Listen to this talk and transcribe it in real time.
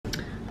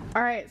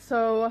All right,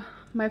 so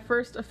my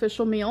first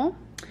official meal,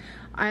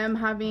 I am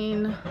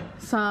having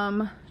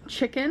some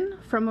chicken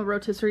from a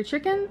rotisserie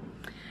chicken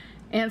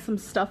and some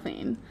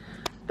stuffing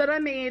that I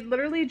made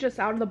literally just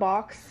out of the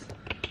box,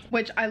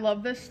 which I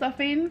love this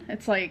stuffing.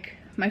 It's like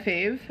my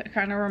fave. It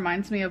kind of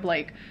reminds me of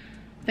like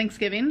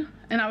Thanksgiving,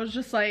 and I was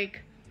just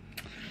like,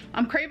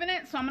 I'm craving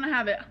it, so I'm gonna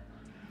have it.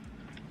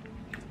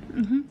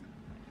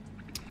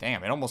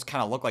 Damn, it almost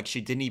kind of looked like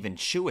she didn't even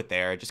chew it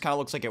there. It just kind of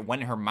looks like it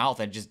went in her mouth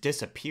and just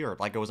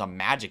disappeared, like it was a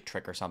magic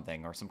trick or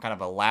something, or some kind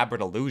of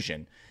elaborate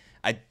illusion.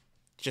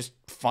 Just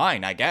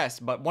fine, I guess.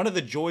 But one of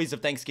the joys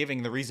of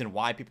Thanksgiving, the reason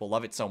why people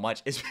love it so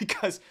much, is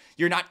because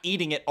you're not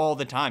eating it all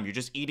the time. You're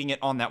just eating it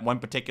on that one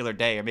particular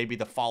day, or maybe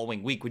the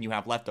following week when you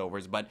have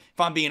leftovers. But if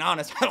I'm being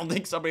honest, I don't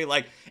think somebody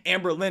like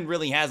Amberlynn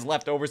really has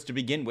leftovers to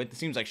begin with. It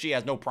seems like she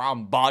has no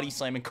problem body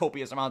slamming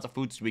copious amounts of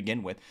foods to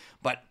begin with.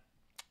 But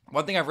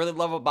one thing I really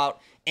love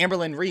about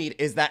Amberlynn Reid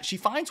is that she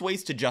finds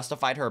ways to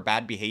justify her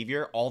bad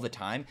behavior all the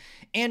time.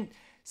 And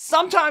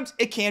sometimes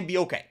it can be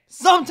okay.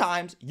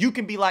 Sometimes you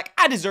can be like,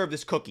 I deserve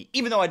this cookie,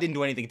 even though I didn't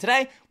do anything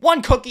today.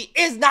 One cookie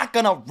is not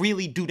gonna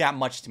really do that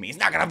much to me. It's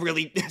not gonna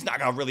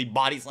really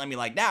body slam me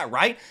like that,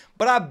 right?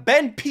 But I've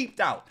been peeped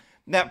out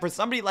that for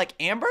somebody like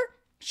Amber,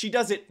 she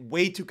does it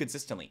way too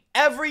consistently.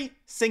 Every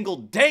single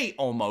day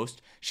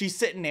almost, she's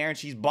sitting there and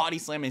she's body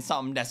slamming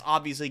something that's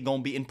obviously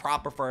gonna be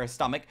improper for her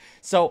stomach.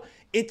 So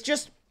it's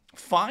just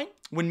fine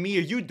when me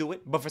or you do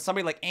it, but for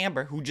somebody like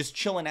Amber, who just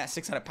chilling at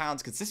 600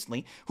 pounds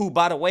consistently, who,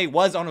 by the way,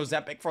 was on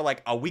Ozempic for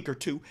like a week or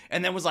two,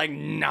 and then was like,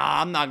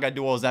 nah, I'm not gonna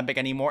do Ozempic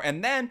anymore,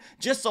 and then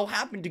just so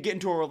happened to get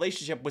into a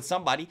relationship with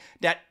somebody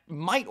that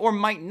might or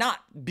might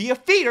not be a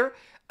feeder.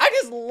 I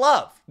just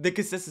love the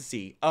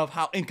consistency of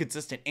how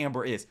inconsistent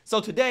Amber is. So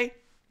today,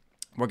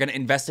 we're going to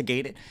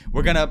investigate it.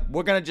 We're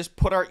going to just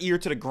put our ear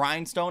to the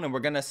grindstone, and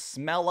we're going to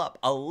smell up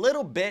a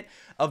little bit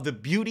of the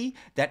beauty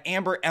that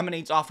Amber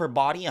emanates off her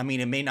body. I mean,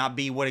 it may not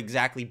be what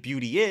exactly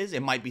beauty is.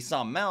 It might be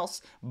something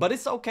else, but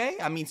it's okay.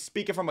 I mean,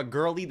 speaking from a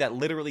girly that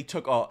literally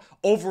took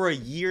over a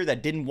year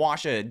that didn't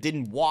wash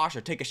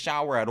or take a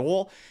shower at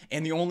all,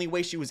 and the only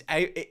way she was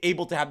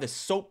able to have the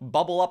soap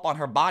bubble up on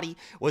her body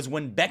was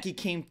when Becky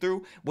came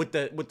through with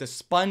the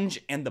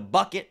sponge and the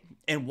bucket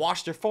and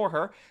washed her for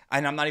her.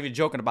 And I'm not even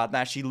joking about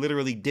that. She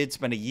literally did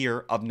spend a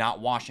year of not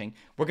washing.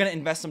 We're going to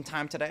invest some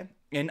time today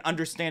in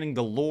understanding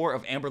the lore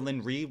of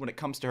Amberlynn Reid when it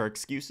comes to her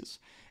excuses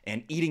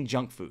and eating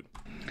junk food.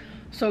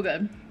 So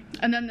good.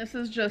 And then this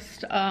is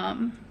just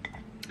And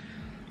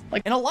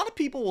a lot of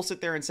people will sit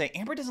there and say,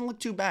 Amber doesn't look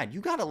too bad. You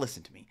got to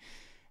listen to me.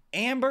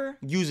 Amber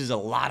uses a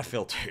lot of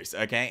filters,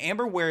 okay?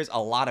 Amber wears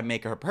a lot of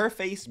makeup. Her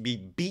face be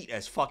beat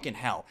as fucking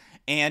hell.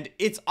 And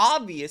it's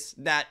obvious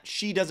that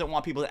she doesn't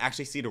want people to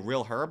actually see the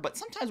real her, but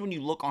sometimes when you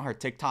look on her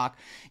TikTok,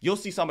 you'll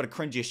see some of the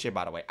cringiest shit,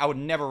 by the way. I would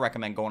never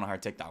recommend going on her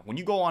TikTok. When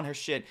you go on her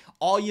shit,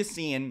 all you're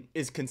seeing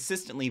is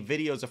consistently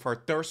videos of her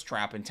thirst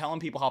trap and telling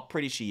people how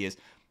pretty she is.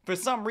 For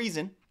some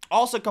reason,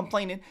 also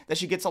complaining that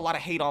she gets a lot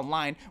of hate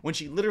online when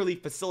she literally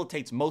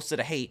facilitates most of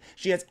the hate.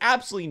 She has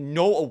absolutely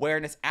no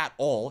awareness at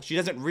all. She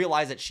doesn't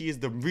realize that she is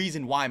the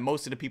reason why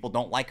most of the people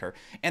don't like her.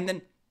 And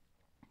then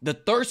the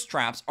thirst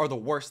traps are the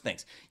worst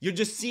things. You're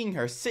just seeing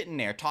her sitting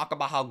there talk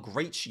about how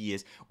great she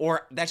is,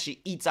 or that she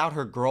eats out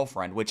her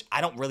girlfriend, which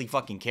I don't really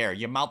fucking care.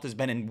 Your mouth has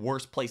been in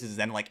worse places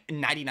than like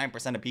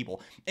 99% of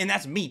people. And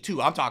that's me too.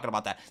 I'm talking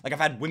about that. Like I've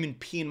had women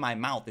pee in my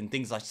mouth and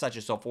things like such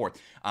and so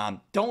forth.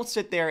 Don't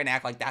sit there and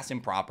act like that's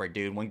improper,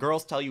 dude. When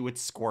girls tell you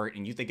it's squirt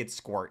and you think it's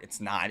squirt,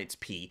 it's not, it's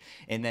pee.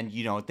 And then,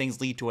 you know,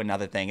 things lead to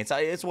another thing.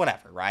 It's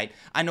whatever, right?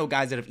 I know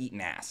guys that have eaten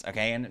ass,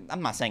 okay? And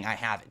I'm not saying I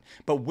haven't,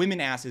 but women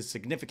ass is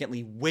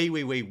significantly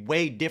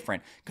way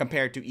different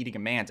compared to eating a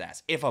man's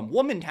ass. If a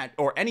woman had,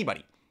 or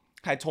anybody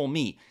had told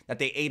me that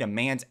they ate a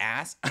man's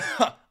ass,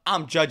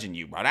 I'm judging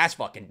you, bro. That's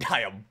fucking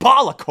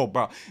diabolical,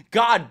 bro.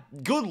 God,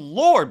 good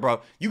Lord,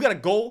 bro. You gotta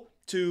go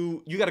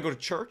to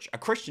church, a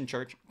Christian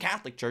church,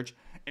 Catholic church,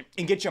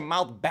 and get your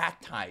mouth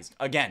baptized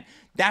again.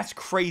 That's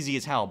crazy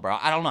as hell, bro.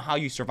 I don't know how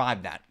you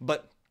survived that,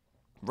 but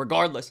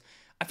regardless,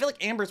 I feel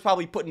like Amber's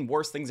probably putting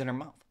worse things in her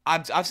mouth.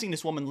 I've seen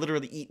this woman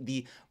literally eat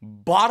the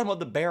bottom of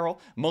the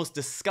barrel, most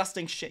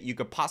disgusting shit you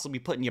could possibly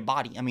put in your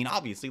body. I mean,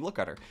 obviously, look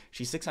at her.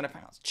 She's 600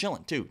 pounds.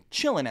 Chilling, too.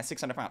 Chilling at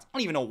 600 pounds. I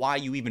don't even know why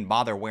you even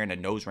bother wearing a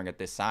nose ring at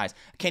this size.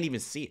 I can't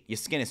even see it. Your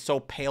skin is so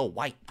pale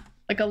white.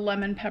 like a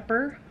lemon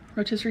pepper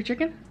rotisserie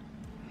chicken.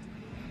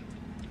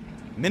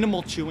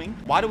 Minimal chewing.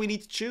 Why do we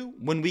need to chew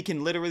when we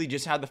can literally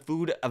just have the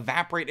food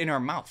evaporate in our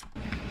mouth?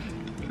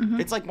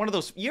 It's like one of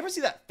those, you ever see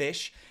that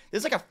fish?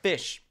 There's like a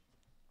fish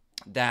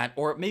that,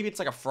 or maybe it's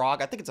like a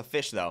frog. I think it's a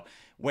fish though,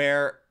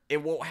 where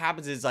what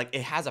happens is like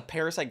it has a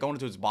parasite going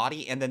into its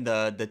body, and then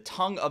the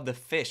tongue of the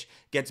fish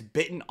gets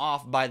bitten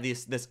off by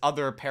this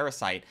other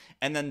parasite,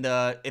 and then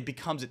it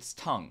becomes its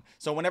tongue.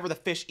 So whenever the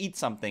fish eats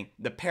something,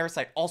 the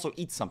parasite also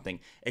eats something,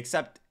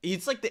 except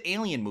it's like the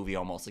Alien movie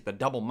almost, like the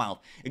double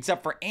mouth.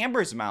 Except for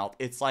Amber's mouth,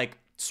 it's like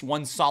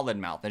one solid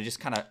mouth, and it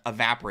just kind of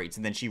evaporates,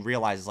 and then she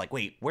realizes like,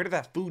 wait, where did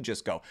that food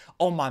just go?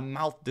 Oh, my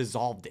mouth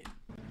dissolved it.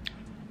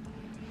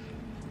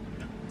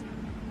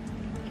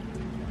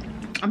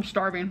 I'm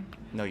starving.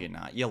 No, you're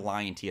not. You're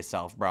lying to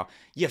yourself, bro.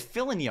 You're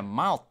filling your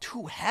mouth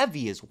too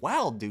heavy as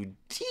well, dude.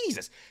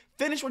 Jesus.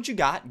 Finish what you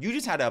got. You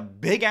just had a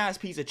big-ass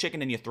piece of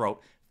chicken in your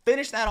throat.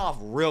 Finish that off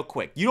real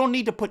quick. You don't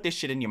need to put this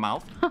shit in your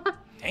mouth.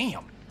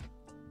 Damn.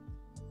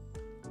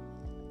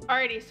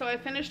 Alrighty, so I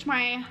finished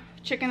my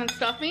chicken and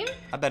stuffing.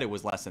 I bet it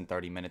was less than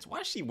 30 minutes. Why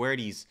does she wear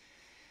these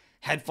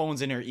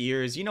headphones in her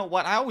ears? You know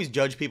what? I always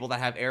judge people that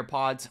have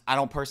AirPods. I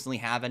don't personally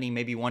have any.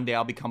 Maybe one day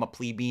I'll become a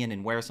plebeian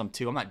and wear some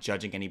too. I'm not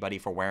judging anybody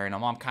for wearing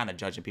them. I'm kind of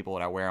judging people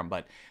that wear them.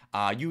 But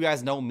you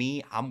guys know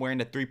me. I'm wearing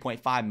the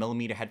 3.5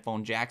 millimeter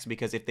headphone jacks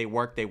because if they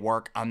work, they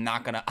work. I'm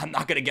not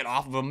gonna get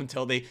off of them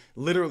until they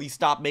literally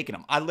stop making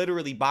them. I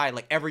literally buy,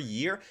 like, every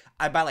year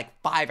I buy like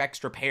 5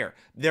 extra pair.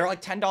 They're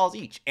like $10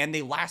 each and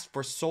they last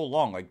for so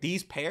long. Like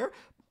these pair,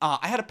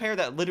 I had a pair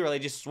that literally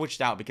just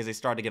switched out because they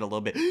started to get a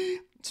little bit,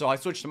 so I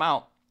switched them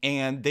out.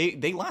 And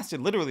they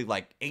lasted literally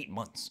like 8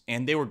 months,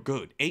 and they were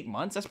good. 8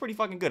 months? That's pretty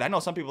fucking good. I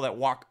know some people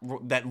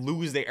that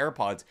lose their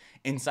AirPods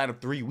inside of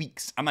 3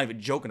 weeks. I'm not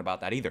even joking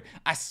about that either.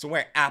 I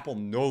swear Apple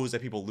knows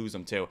that people lose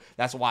them too.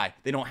 That's why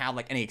they don't have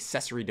like any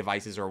accessory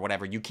devices or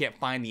whatever. You can't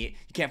find the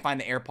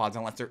AirPods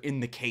unless they're in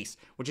the case,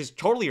 which is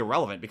totally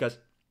irrelevant because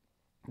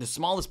the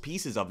smallest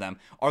pieces of them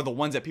are the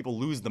ones that people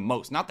lose the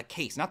most. Not the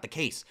case,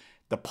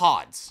 the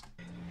pods.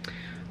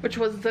 Which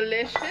was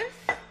delicious.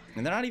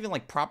 And they're not even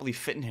like properly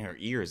fitting her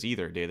ears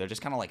either, dude. They're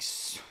just kind of like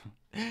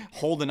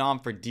holding on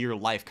for dear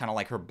life, kind of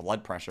like her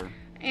blood pressure.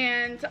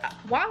 And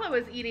while I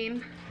was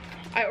eating,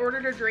 I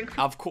ordered a drink.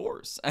 Of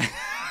course.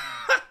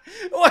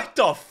 What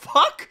the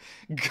fuck?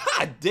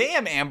 God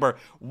damn, Amber.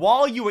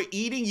 While you were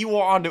eating, you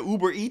were on the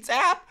Uber Eats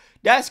app?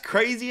 That's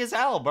crazy as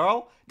hell,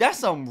 bro. That's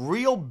some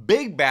real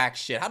big back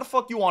shit. How the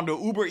fuck you on the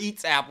Uber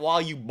Eats app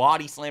while you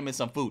body slamming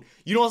some food?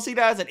 You don't see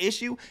that as an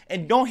issue?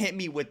 And don't hit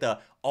me with the,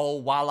 oh,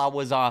 while I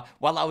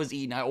was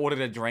eating, I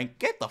ordered a drink.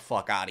 Get the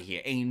fuck out of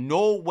here. Ain't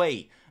no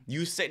way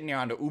you sitting there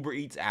on the Uber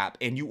Eats app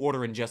and you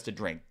ordering just a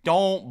drink.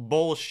 Don't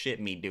bullshit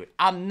me, dude.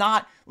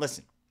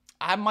 Listen,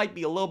 I might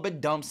be a little bit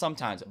dumb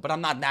sometimes, but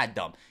I'm not that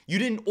dumb. You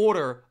didn't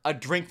order a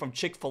drink from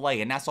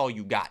Chick-fil-A and that's all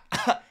you got.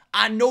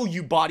 I know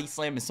you body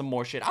slamming some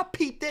more shit. I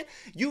peeped it.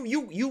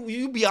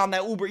 You be on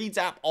that Uber Eats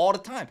app all the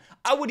time.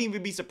 I wouldn't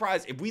even be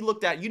surprised if we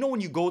looked at, you know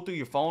when you go through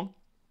your phone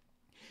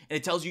and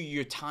it tells you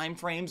your time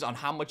frames on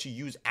how much you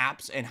use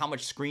apps and how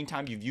much screen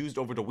time you've used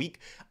over the week.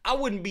 I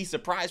wouldn't be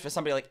surprised for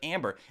somebody like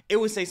Amber. It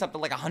would say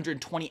something like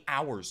 120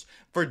 hours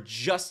for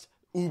just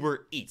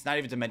Uber Eats. Not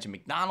even to mention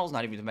McDonald's,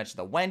 not even to mention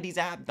the Wendy's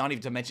app, not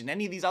even to mention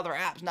any of these other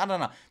apps. No.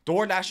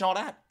 DoorDash and all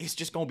that. It's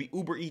just going to be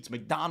Uber Eats,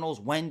 McDonald's,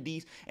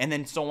 Wendy's, and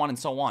then so on and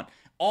so on.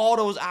 All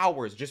those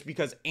hours just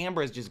because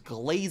Amber is just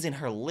glazing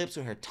her lips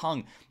with her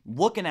tongue,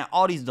 looking at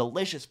all these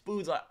delicious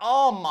foods like,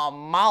 oh, my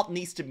mouth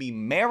needs to be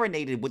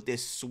marinated with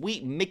this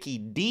sweet Mickey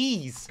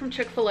D's. From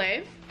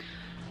Chick-fil-A.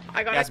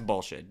 That's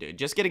bullshit, dude.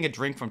 Just getting a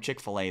drink from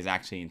Chick-fil-A is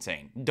actually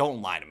insane.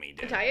 Don't lie to me,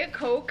 dude. Diet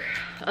Coke.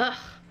 Ugh.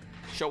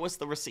 Show us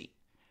the receipt.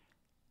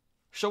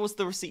 Show us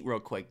the receipt real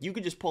quick. You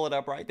could just pull it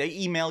up, right? They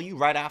email you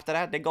right after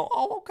that. They go,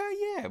 oh, okay,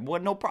 yeah.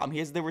 Well, no problem.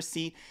 Here's the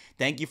receipt.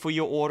 Thank you for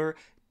your order.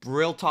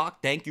 Real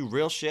talk. Thank you.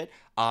 Real shit.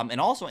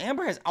 And also,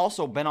 Amber has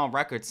also been on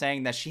record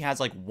saying that she has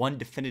like one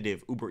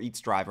definitive Uber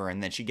Eats driver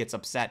and then she gets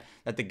upset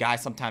that the guy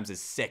sometimes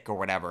is sick or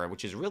whatever,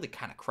 which is really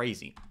kind of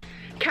crazy.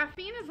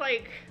 Caffeine is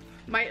like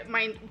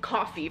my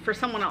coffee for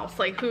someone else,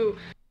 like who...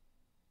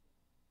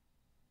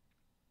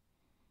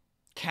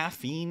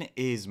 Caffeine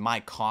is my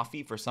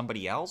coffee for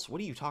somebody else? What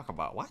are you talking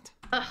about? What?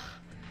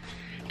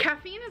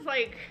 Caffeine is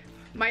like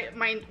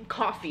my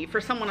coffee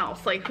for someone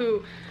else, like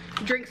who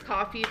drinks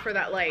coffee for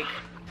that like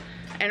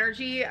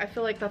energy. I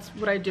feel like that's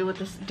what I do with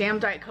this damn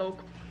Diet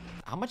Coke.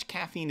 How much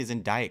caffeine is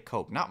in Diet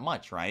Coke? Not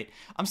much, right?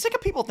 I'm sick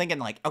of people thinking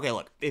like, okay,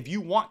 look, if you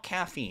want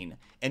caffeine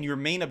and your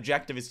main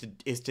objective is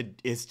to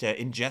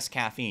ingest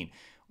caffeine,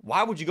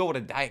 why would you go with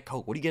a Diet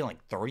Coke? What are you getting,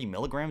 like 30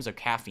 milligrams of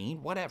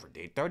caffeine? Whatever,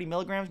 dude. 30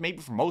 milligrams, maybe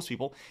for most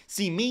people.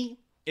 See, me,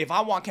 if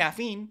I want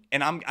caffeine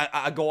and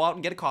I go out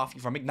and get a coffee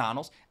from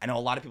McDonald's, I know a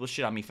lot of people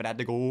shit on me for that.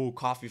 They go, oh,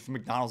 coffee from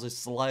McDonald's is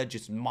sludge,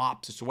 it's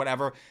mops, it's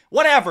whatever.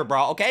 Whatever,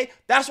 bro, okay?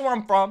 That's where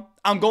I'm from.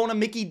 I'm going to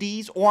Mickey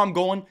D's or I'm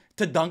going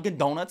to Dunkin'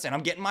 Donuts and I'm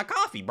getting my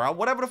coffee, bro.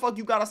 Whatever the fuck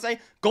you gotta say,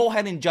 go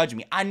ahead and judge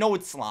me. I know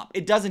it's slop.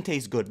 It doesn't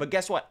taste good, but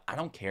guess what? I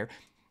don't care.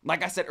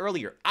 Like I said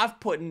earlier, I've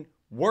put in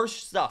worse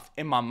stuff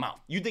in my mouth.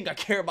 You think I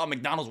care about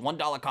McDonald's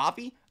 $1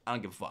 coffee? I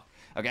don't give a fuck,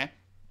 okay?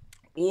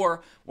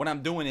 Or what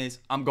I'm doing is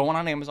I'm going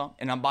on Amazon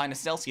and I'm buying the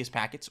Celsius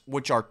packets,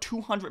 which are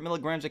 200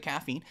 milligrams of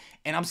caffeine,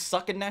 and I'm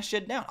sucking that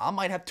shit down. I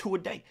might have 2 a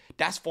day.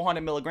 That's 400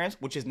 milligrams,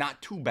 which is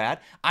not too bad.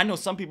 I know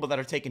some people that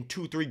are taking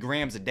 2-3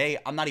 grams a day.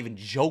 I'm not even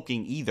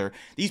joking either.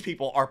 These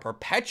people are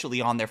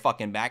perpetually on their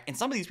fucking back, and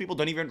some of these people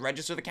don't even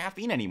register the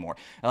caffeine anymore.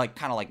 Like,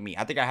 kind of like me.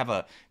 I think I have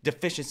a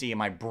deficiency in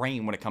my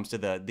brain when it comes to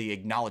the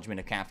acknowledgement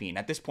of caffeine.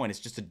 At this point, it's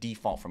just a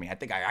default for me. I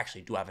think I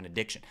actually do have an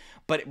addiction.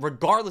 But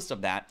regardless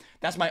of that,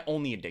 that's my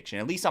only addiction.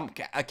 At least I'm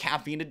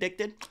caffeine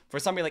addicted. For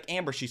somebody like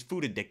Amber, she's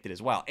food addicted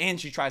as well. And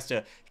she tries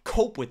to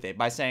cope with it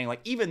by saying, like,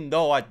 even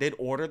though I did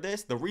order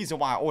this, the reason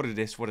why I ordered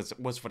this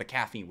was for the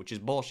caffeine, which is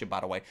bullshit, by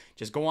the way.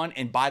 Just go on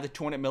and buy the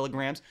 200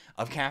 milligrams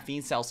of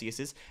caffeine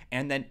Celsiuses,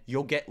 and then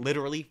you'll get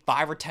literally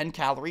 5 or 10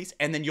 calories,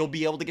 and then you'll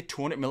be able to get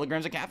 200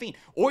 milligrams of caffeine.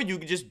 Or you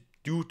could just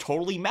do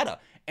totally meta,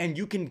 and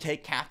you can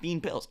take caffeine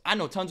pills. I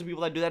know tons of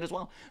people that do that as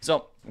well.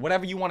 So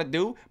whatever you want to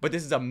do, but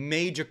this is a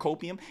major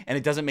copium, and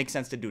it doesn't make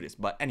sense to do this.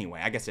 But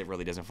anyway, I guess it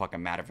really doesn't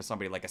fucking matter for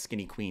somebody like a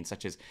skinny queen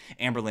such as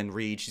Amberlynn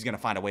Reed. She's gonna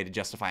find a way to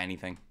justify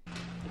anything.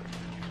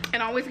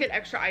 And always get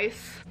extra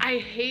ice. I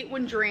hate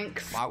when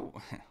drinks Wow.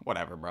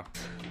 Whatever, bro.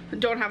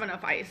 don't have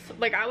enough ice.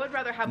 Like, I would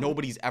rather have...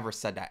 Nobody's ever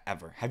said that,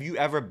 ever. Have you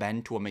ever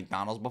been to a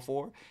McDonald's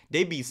before?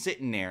 They be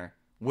sitting there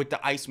with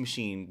the ice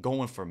machine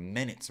going for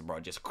minutes, bro.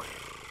 Just...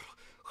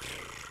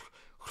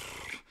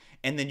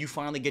 And then you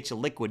finally get your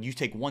liquid. You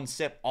take one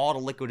sip, all the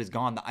liquid is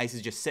gone. The ice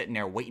is just sitting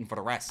there waiting for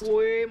the rest.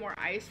 Way more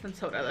ice than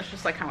soda. That's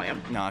just like how I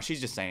am. No,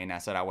 she's just saying that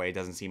so that way it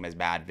doesn't seem as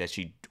bad that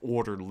she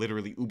ordered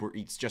literally Uber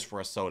Eats just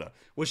for a soda,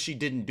 which she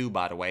didn't do,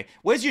 by the way.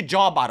 Where's your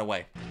jaw, by the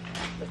way?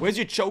 Where's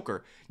your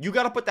choker? You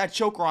gotta put that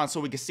choker on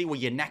so we can see where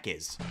your neck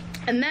is.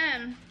 And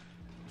then?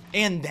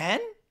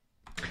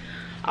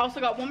 I also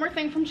got one more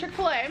thing from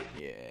Chick-fil-A.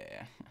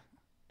 Yeah.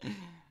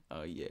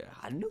 Oh, yeah,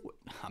 I knew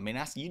it. I mean,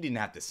 you didn't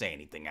have to say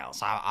anything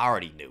else. I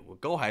already knew.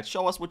 Go ahead,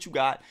 show us what you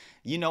got.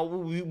 You know,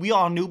 we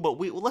all knew, but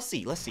let's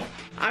see.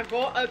 I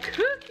got a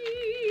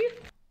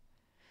cookie.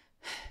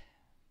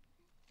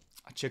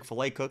 A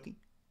Chick-fil-A cookie?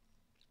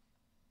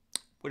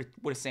 Where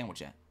a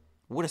sandwich at?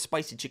 Where the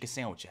spicy chicken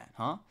sandwich at,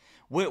 huh?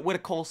 Where the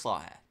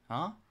coleslaw at,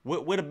 huh?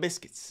 Where the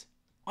biscuits?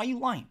 Why you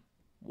lying?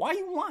 Why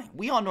you lying?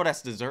 We all know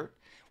that's dessert.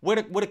 Where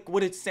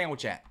the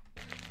sandwich at?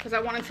 Because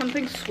I wanted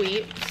something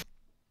sweet.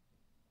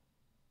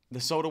 The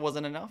soda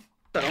wasn't enough?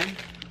 So,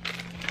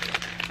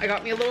 I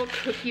got me a little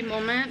cookie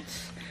moment.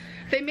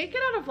 They make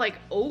it out of, like,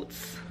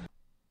 oats.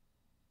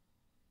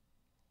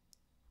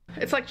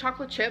 It's like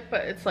chocolate chip,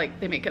 but it's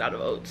like they make it out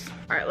of oats.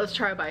 All right, let's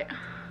try a bite.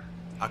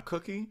 A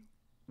cookie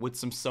with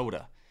some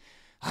soda.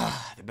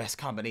 Ah, the best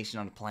combination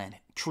on the planet.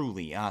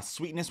 Truly.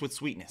 Sweetness with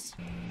sweetness.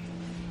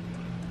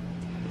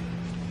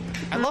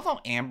 I love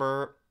how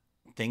Amber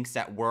thinks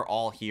that we're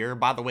all here.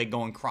 By the way,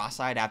 going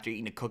cross-eyed after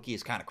eating a cookie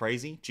is kind of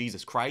crazy.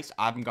 Jesus Christ.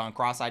 I haven't gone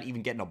cross-eyed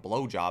even getting a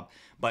blowjob.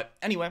 But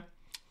anyway,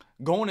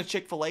 going to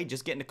Chick-fil-A,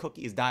 just getting a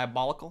cookie is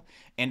diabolical.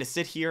 And to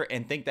sit here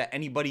and think that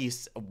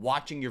anybody's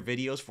watching your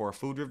videos for a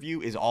food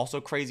review is also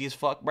crazy as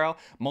fuck, bro.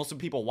 Most of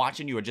the people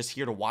watching you are just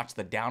here to watch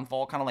the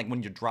downfall. Kind of like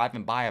when you're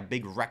driving by a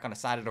big wreck on the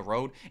side of the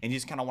road and you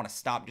just kind of want to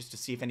stop just to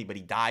see if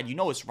anybody died. You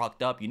know it's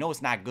fucked up. You know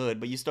it's not good,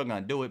 but you're still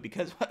going to do it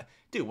because,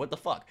 dude, what the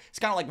fuck? It's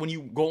kind of like when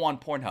you go on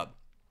Pornhub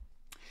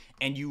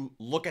and you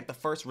look at the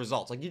first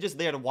results. Like, you're just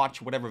there to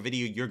watch whatever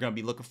video you're going to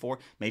be looking for.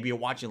 Maybe you're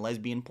watching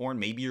lesbian porn.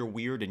 Maybe you're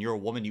weird and you're a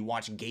woman. You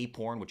watch gay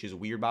porn, which is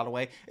weird, by the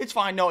way. It's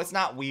fine. No, it's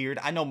not weird.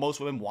 I know most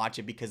women watch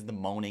it because of the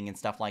moaning and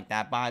stuff like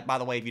that. By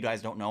the way, if you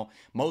guys don't know,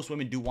 most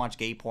women do watch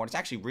gay porn. It's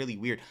actually really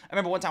weird. I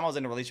remember one time I was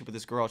in a relationship with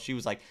this girl. She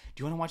was like,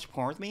 do you want to watch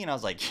porn with me? And I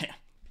was like,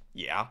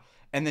 yeah.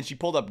 And then she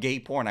pulled up gay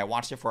porn. I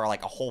watched it for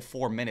like a whole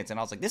 4 minutes. And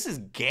I was like, this is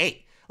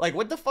gay. Like,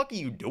 what the fuck are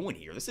you doing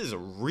here? This is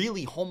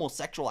really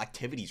homosexual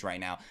activities right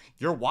now.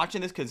 You're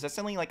watching this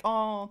consistently, like,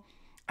 oh,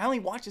 I only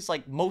watch this,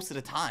 like, most of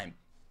the time.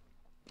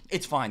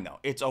 It's fine, though.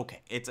 It's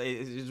okay.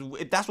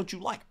 If that's what you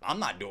like. I'm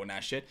not doing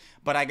that shit.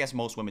 But I guess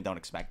most women don't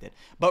expect it.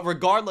 But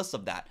regardless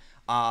of that,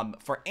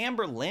 for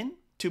Amberlynn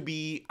to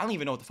be... I don't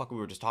even know what the fuck we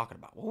were just talking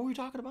about. What were we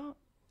talking about?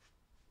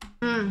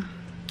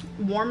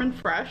 Warm and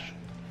fresh.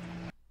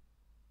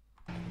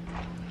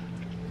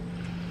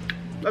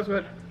 That's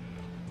good.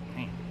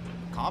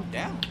 Calm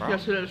down, bro.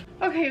 Yes, it is.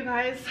 Okay, you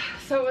guys.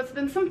 So it's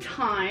been some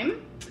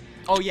time.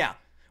 Oh, yeah.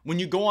 When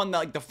you go on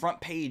the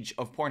front page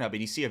of Pornhub and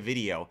you see a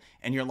video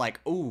and you're like,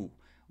 ooh,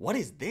 what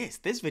is this?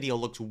 This video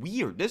looks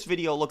weird. This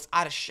video looks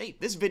out of shape.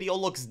 This video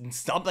looks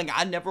something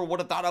I never would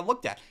have thought I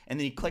looked at. And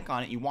then you click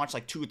on it, you watch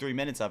like 2 or 3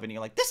 minutes of it, and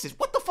you're like,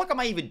 what the fuck am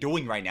I even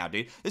doing right now,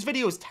 dude? This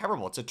video is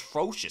terrible. It's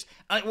atrocious.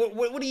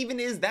 What even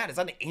is that? Is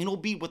that an anal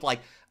bead with like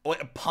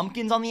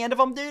pumpkins on the end of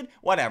them, dude?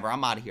 Whatever,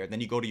 I'm out of here.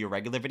 Then you go to your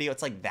regular video.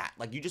 It's like that.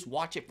 Like, you just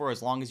watch it for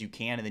as long as you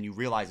can, and then you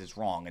realize it's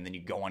wrong, and then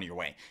you go on your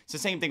way. It's the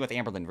same thing with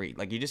Amberlynn Reed.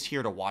 Like, you're just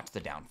here to watch the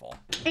downfall.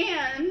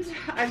 And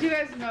as you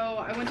guys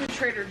know, I went to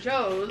Trader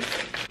Joe's.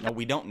 No,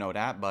 we don't know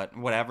that, but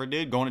whatever,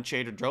 dude. Going to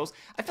Trader Joe's.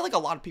 I feel like a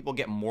lot of people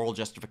get moral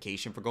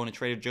justification for going to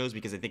Trader Joe's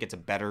because they think it's a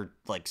better,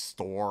 like,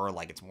 store,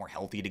 like, it's more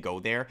healthy to go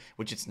there,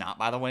 which it's not,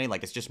 by the way.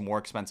 Like, it's just more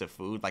expensive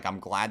food. Like, I'm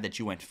glad that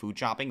you went food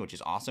shopping, which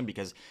is awesome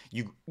because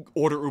you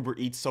order Uber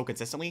Eats so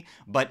consistently,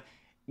 but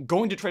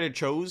going to Trader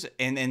Joe's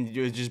and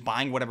just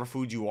buying whatever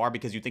food you are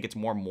because you think it's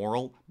more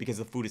moral because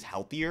the food is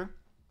healthier,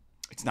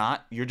 it's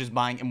not. You're just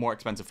buying a more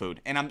expensive food,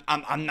 and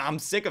I'm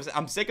sick of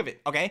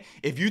it. Okay,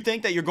 if you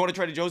think that you're going to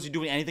Trader Joe's, you're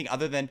doing anything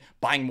other than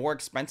buying more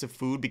expensive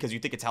food because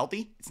you think it's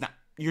healthy, it's not.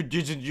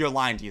 You're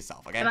lying to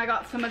yourself. Okay. And I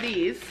got some of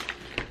these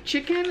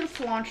chicken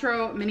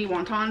cilantro mini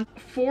wonton.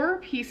 4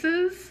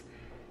 pieces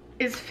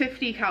is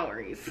 50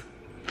 calories.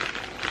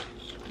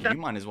 You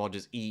might as well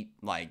just eat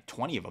like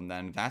 20 of them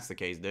then, if that's the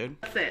case, dude.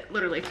 That's it,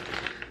 literally.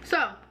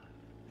 So,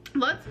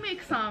 let's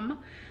make some.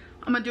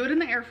 I'm gonna do it in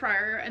the air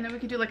fryer, and then we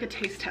can do like a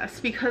taste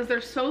test because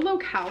they're so low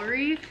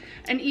calorie,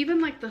 and even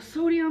like the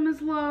sodium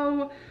is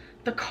low,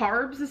 the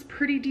carbs is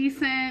pretty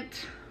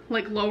decent,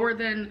 like lower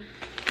than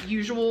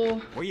usual.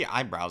 Where are your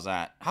eyebrows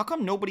at? How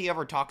come nobody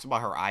ever talks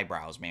about her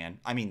eyebrows, man?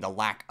 I mean, the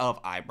lack of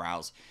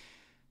eyebrows.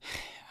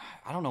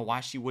 I don't know why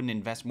she wouldn't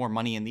invest more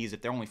money in these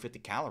if they're only 50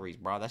 calories,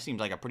 bro. That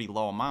seems like a pretty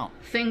low amount.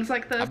 Things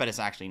like this. I bet it's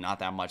actually not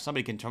that much.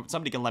 Somebody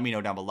can let me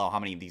know down below how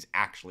many of these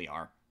actually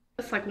are.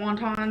 It's like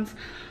wontons.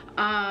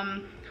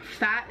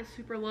 Fat is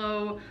super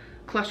low,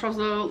 cholesterol's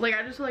low. Like,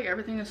 I just feel like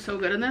everything is so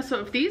good in this. So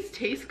if these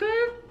taste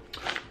good,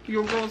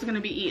 your girl's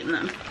gonna be eating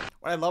them.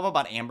 What I love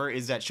about Amber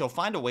is that she'll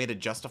find a way to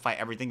justify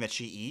everything that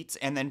she eats,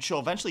 and then she'll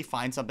eventually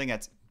find something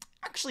that's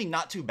actually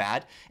not too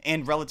bad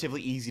and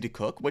relatively easy to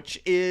cook, which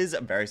is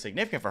very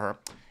significant for her.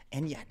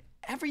 And yet,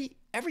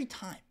 every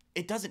time,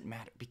 it doesn't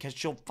matter because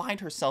she'll find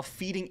herself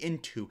feeding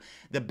into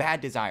the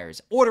bad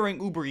desires, ordering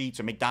Uber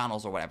Eats or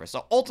McDonald's or whatever.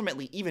 So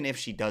ultimately, even if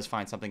she does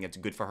find something that's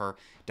good for her,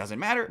 doesn't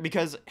matter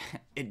because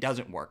it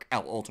doesn't work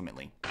out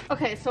ultimately.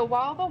 Okay, so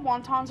while the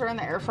wontons are in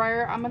the air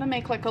fryer, I'm gonna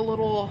make like a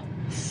little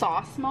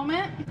sauce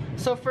moment.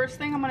 So first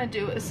thing I'm gonna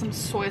do is some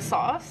soy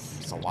sauce.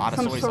 It's a lot of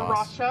soy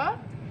sauce. Some sriracha.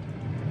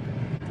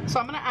 So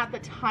I'm gonna add the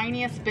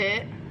tiniest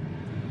bit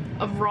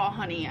of raw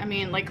honey. I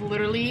mean, like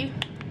literally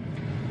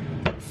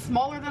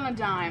smaller than a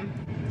dime.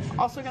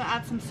 Also gonna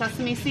add some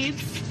sesame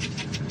seeds,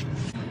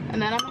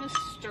 and then I'm gonna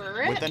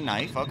stir it with a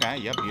knife. Okay,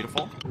 yep,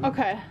 beautiful.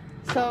 Okay,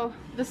 so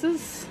this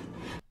is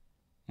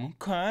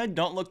okay.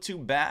 Don't look too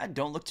bad.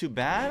 Don't look too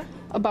bad.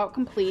 About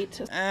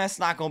complete. It's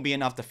not gonna be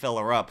enough to fill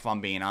her up, if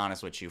I'm being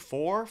honest with you.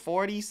 Four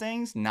of these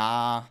things?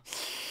 Nah.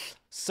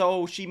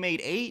 So she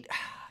made 8.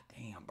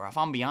 Damn, bro. If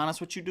I'm being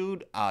honest with you,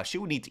 dude, she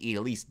would need to eat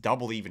at least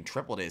double, even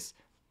triple this.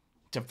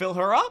 To fill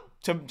her up?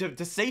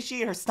 To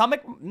satiate her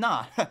stomach?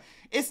 Nah,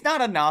 it's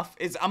not enough.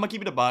 I'm gonna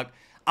keep it a buck.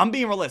 I'm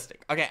being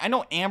realistic. Okay, I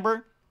know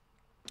Amber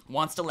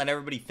wants to let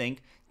everybody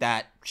think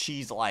that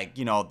she's like,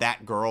 you know,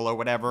 that girl or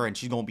whatever, and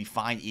she's gonna be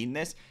fine eating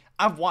this.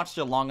 I've watched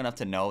her long enough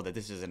to know that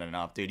this isn't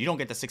enough, dude. You don't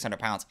get to 600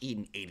 pounds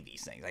eating 8 of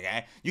these things,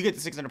 okay? You get to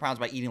 600 pounds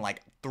by eating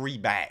like 3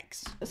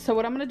 bags. So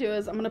what I'm gonna do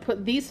is I'm gonna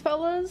put these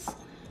fellas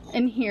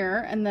in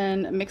here and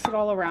then mix it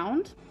all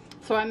around.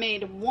 So I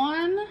made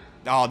 1.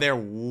 Oh, they're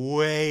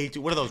way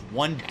too... What are those,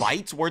 1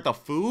 bite's worth of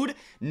food?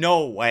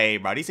 No way,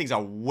 bro. These things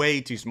are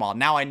way too small.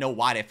 Now I know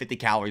why they're 50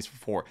 calories for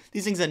 4.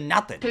 These things are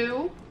nothing.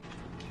 2,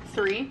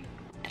 3,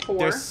 4.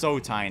 They're so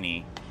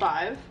tiny.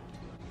 5,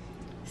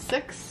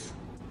 6,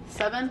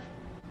 7,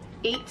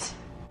 8,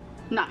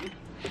 9.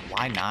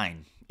 Why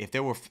 9? If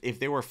there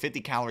were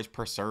 50 calories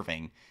per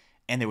serving,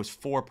 and there was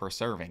 4 per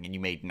serving, and you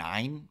made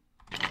 9?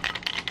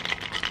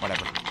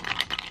 Whatever.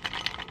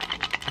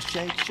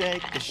 Shake,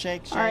 shake, the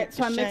shake, shake. All right,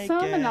 so I mixed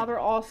them, it. and now they're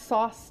all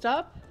sauced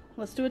up.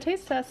 Let's do a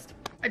taste test.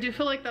 I do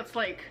feel like that's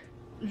like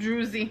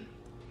juicy.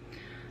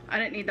 I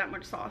didn't need that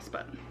much sauce,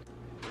 but.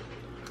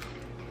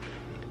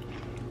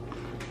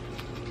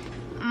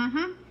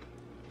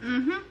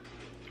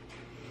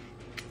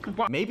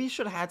 Maybe you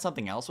should have had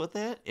something else with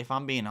it, if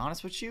I'm being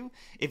honest with you.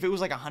 If it was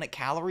like 100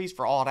 calories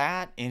for all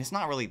that, and it's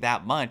not really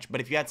that much,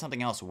 but if you had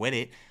something else with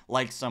it,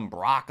 like some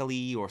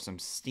broccoli or some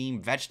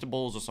steamed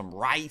vegetables or some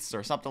rice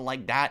or something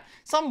like that,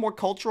 something more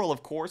cultural,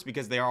 of course,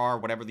 because there are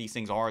whatever these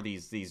things are,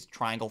 these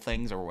triangle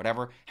things or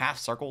whatever, half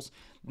circles,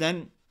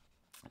 then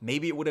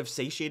maybe it would have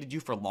satiated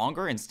you for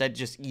longer instead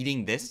just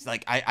eating this.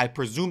 Like, I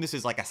presume this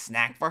is like a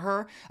snack for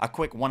her, a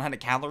quick 100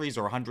 calories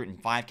or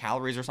 105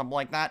 calories or something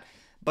like that.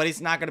 But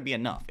it's not gonna be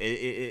enough.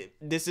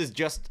 This is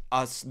just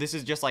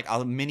like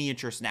a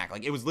miniature snack.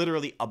 Like, it was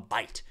literally a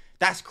bite.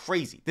 That's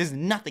crazy. There's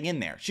nothing in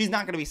there. She's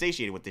not gonna be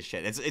satiated with this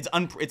shit.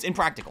 It's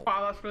impractical.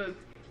 Wow, that's good.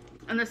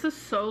 And this is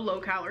so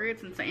low calorie.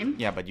 It's insane.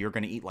 Yeah, but you're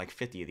gonna eat like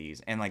 50 of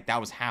these, and like that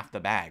was half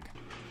the bag.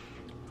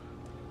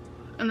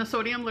 And the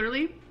sodium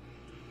literally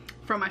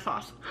from my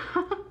sauce.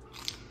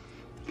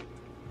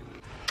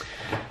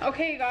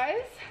 Okay,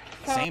 guys.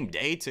 So, same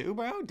day too,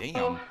 bro. Damn.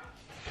 So,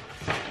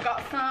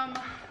 got some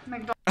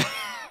McDonald's.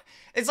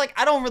 It's like,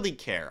 I don't really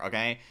care,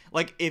 okay?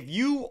 Like, if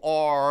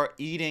you're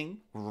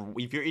eating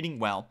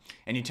well,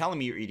 and you're telling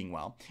me you're eating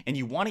well, and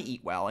you want to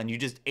eat well, and you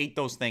just ate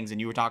those things, and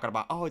you were talking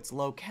about, oh, it's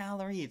low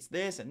calorie, it's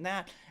this and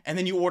that, and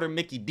then you order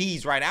Mickey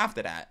D's right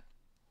after that.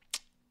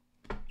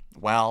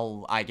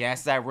 Well, I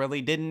guess that really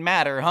didn't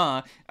matter,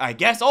 huh? I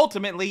guess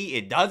ultimately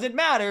it doesn't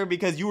matter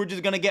because you were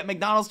just gonna get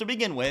McDonald's to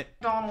begin with.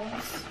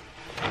 McDonald's.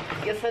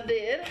 Yes, I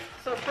did.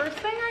 So first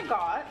thing I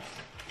got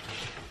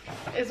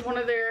is one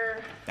of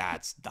their...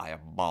 That's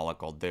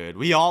diabolical, dude.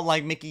 We all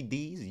like Mickey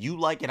D's. You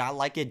like it, I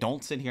like it.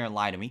 Don't sit here and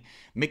lie to me.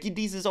 Mickey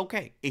D's is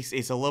okay.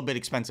 It's a little bit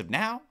expensive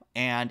now,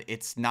 and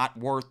it's not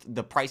worth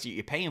the price that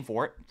you're paying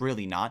for it.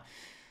 Really not.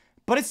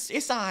 But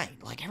it's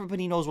alright. Like,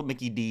 everybody knows what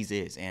Mickey D's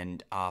is.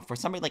 And for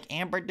somebody like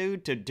Amber,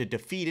 dude, to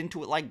feed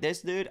into it like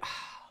this, dude,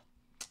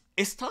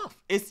 it's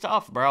tough. It's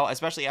tough, bro.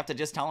 Especially after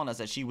just telling us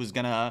that she was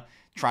gonna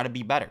try to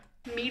be better.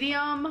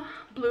 Medium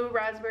blue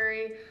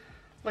raspberry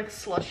like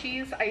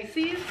slushies,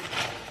 ices.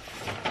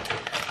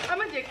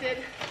 I'm addicted.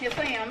 Yes,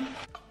 I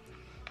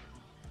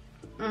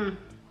am.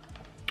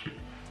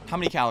 How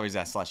many calories is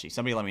that slushie?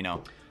 Somebody let me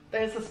know.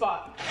 There's the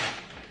spot.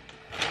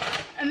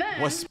 And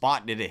then What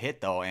spot did it hit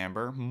though,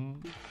 Amber?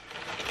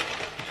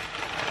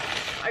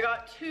 I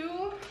got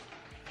 2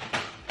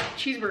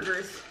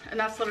 cheeseburgers, and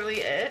that's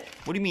literally it.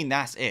 What do you mean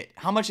that's it?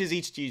 How much is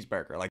each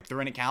cheeseburger? Like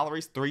 300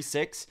 calories?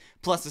 3-6?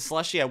 Plus the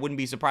slushie, I wouldn't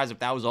be surprised if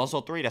that was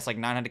also 3. That's like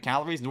 900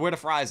 calories. Where the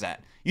fries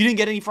at? You didn't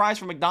get any fries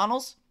from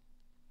McDonald's?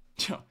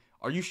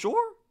 Are you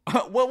sure?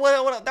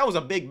 What? That was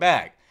a big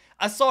bag.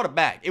 I saw the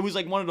bag. It was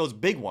like one of those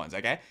big ones,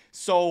 okay?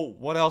 So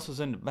what else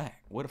was in the bag?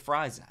 Where the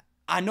fries at?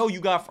 I know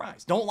you got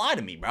fries. Don't lie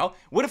to me, bro.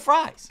 Where the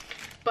fries?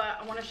 But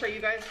I want to show you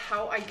guys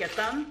how I get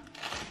them.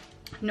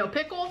 No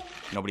pickle.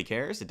 Nobody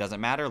cares. It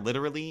doesn't matter.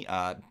 Literally,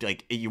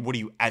 like, what are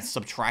you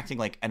subtracting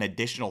like an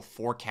additional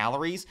 4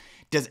 calories?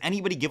 Does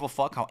anybody give a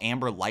fuck how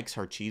Amber likes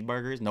her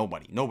cheeseburgers?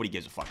 Nobody. Nobody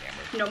gives a fuck,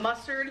 Amber. No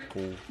mustard.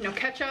 Cool. No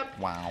ketchup.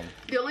 Wow.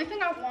 The only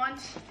thing I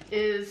want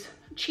is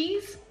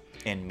cheese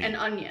And meat. and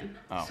onion.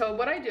 Oh. So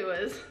what I do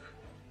is,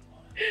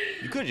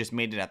 You could have just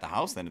made it at the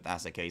house then if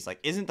that's the case. Like,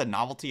 isn't the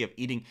novelty of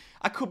eating...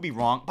 I could be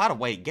wrong. By the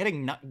way,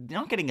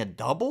 not getting a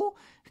double?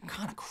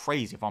 Kind of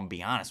crazy if I'm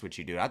being honest with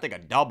you, dude. I think a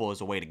double is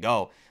the way to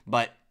go.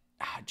 But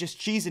just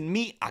cheese and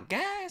meat, I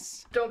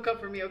guess. don't come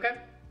for me, okay?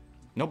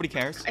 Nobody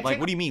cares. I Like, take-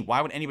 what do you mean?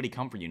 Why would anybody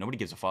come for you? Nobody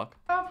gives a fuck.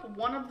 Off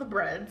one of the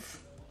breads.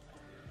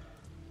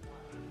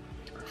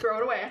 Throw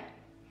it away.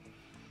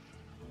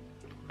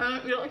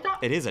 You don't like that?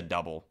 It is a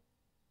double.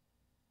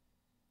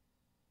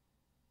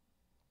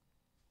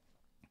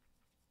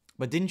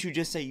 But didn't you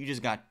just say you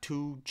just got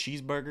 2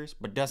 cheeseburgers?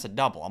 But that's a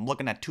double. I'm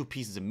looking at 2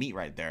 pieces of meat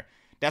right there.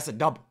 That's a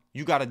double.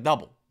 You got a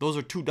double. Those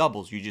are 2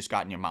 doubles you just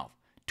got in your mouth.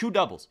 2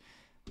 doubles.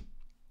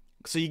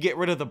 So you get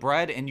rid of the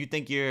bread and you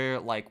think you're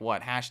like,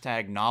 what,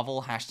 hashtag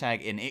novel,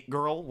 hashtag an it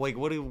girl? Like,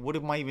 what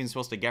am I even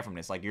supposed to get from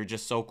this? Like, you're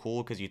just so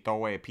cool because you throw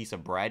away a piece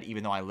of bread,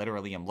 even though I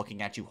literally am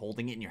looking at you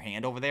holding it in your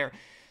hand over there.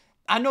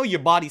 I know you're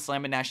body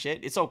slamming that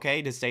shit. It's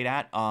okay to say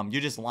that.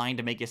 You're just lying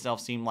to make yourself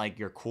seem like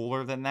you're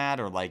cooler than that,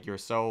 or like you're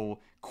so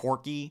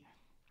quirky.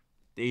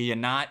 You're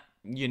not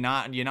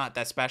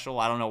that special.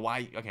 I don't know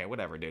why. Okay,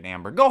 whatever, dude.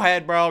 Amber, go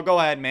ahead, bro. Go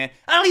ahead, man.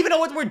 I don't even know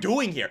what we're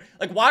doing here.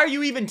 Like, why are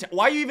you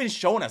even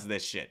showing us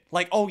this shit?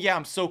 Like, oh yeah,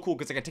 I'm so cool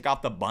because I can take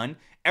off the bun.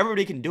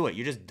 Everybody can do it.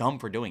 You're just dumb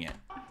for doing it.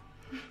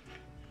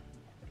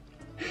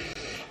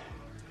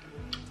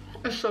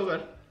 It's so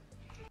good.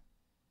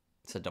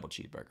 It's a double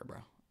cheeseburger, bro.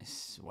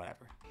 It's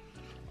whatever.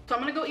 So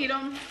I'm gonna go eat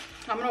them.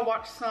 I'm gonna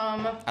watch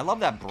some I love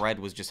that bread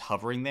was just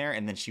hovering there,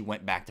 and then she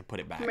went back to put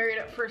it back. Married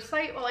at First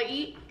Sight while I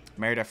eat.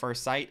 Married at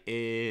First Sight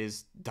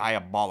is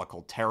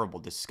diabolical, terrible,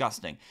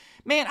 disgusting.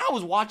 Man, I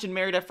was watching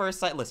Married at First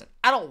Sight. Listen,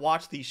 I don't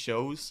watch these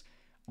shows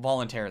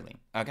voluntarily,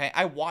 okay?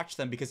 I watch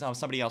them because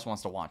somebody else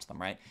wants to watch them,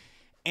 right?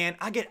 And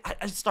I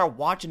just start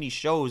watching these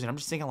shows, and I'm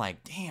just thinking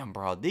like, damn,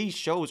 bro, these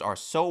shows are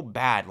so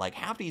bad. Like,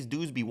 half these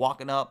dudes be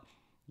walking up,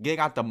 they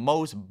got the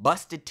most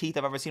busted teeth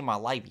I've ever seen in my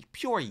life.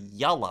 Pure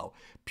yellow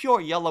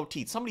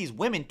teeth. Some of these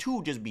women,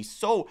 too, just be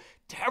so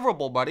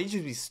terrible, bro. They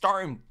just be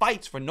starting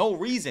fights for no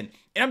reason.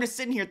 And I'm just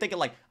sitting here thinking,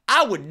 like,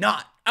 I would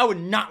not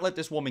let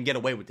this woman get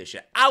away with this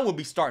shit. I would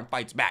be starting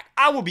fights back.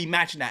 I would be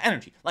matching that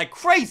energy like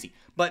crazy.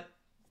 But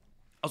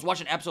I was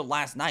watching an episode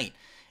last night,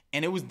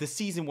 and it was the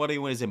season where it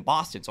was in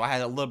Boston, so I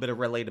had a little bit of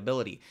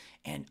relatability.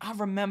 And I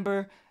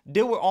remember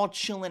they were all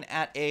chilling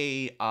at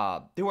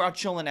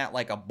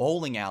like a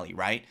bowling alley,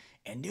 right?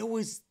 And there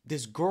was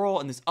this girl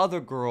and this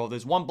other girl.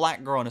 There's one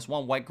black girl and this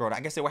one white girl. I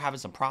guess they were having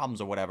some problems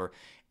or whatever.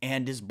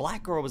 And this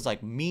black girl was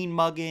like mean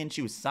mugging.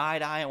 She was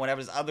side-eyeing whatever.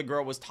 This other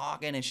girl was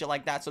talking and shit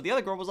like that. So the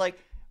other girl was like,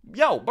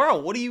 yo, bro,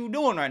 what are you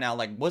doing right now?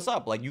 Like, what's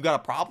up? Like, you got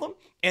a problem?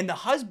 And the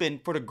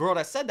husband for the girl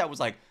that said that was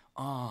like,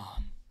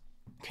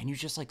 can you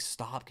just like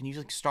stop? Can you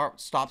like stop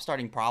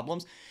starting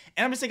problems?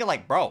 And I'm just thinking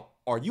like, bro,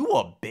 are you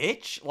a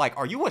bitch? Like,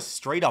 are you a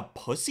straight up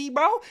pussy,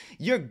 bro?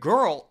 Your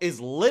girl is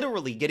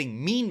literally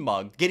getting mean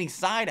mugged, getting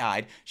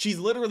side-eyed. She's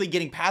literally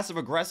getting passive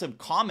aggressive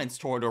comments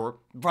toward her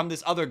from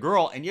this other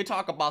girl. And you're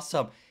talking about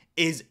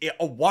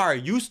why are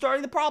you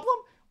starting the problem?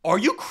 Are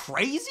you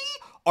crazy?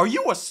 Are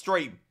you a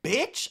straight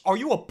bitch? Are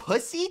you a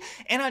pussy?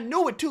 And I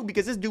knew it too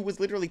because this dude was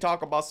literally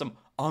talking about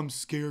I'm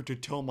scared to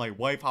tell my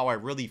wife how I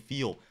really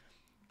feel.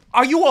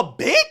 Are you a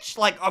bitch?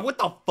 Like, what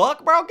the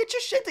fuck, bro? Get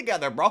your shit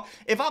together, bro.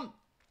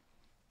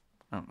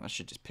 I don't know, that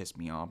shit just pissed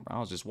me off, bro. I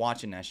was just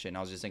watching that shit, and I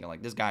was just thinking,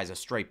 like, this guy's a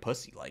straight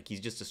pussy. Like, he's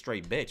just a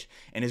straight bitch.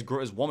 And his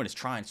woman is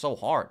trying so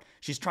hard.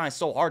 She's trying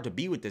so hard to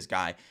be with this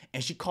guy,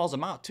 and she calls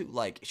him out, too.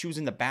 Like, she was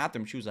in the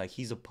bathroom. She was like,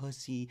 he's a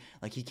pussy.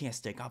 Like, he can't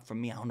stick up for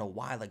me. I don't know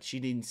why. Like, she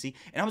didn't see.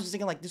 And I was just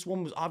thinking, like, this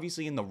woman was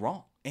obviously in the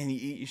wrong. And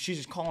she's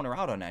just calling her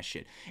out on that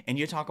shit. And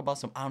you talk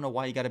about I don't know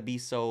why you got to be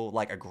so,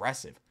 like,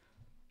 aggressive.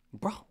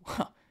 Bro,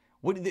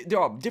 there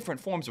are different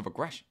forms of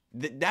aggression.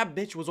 That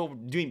bitch was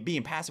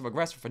being passive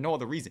aggressive for no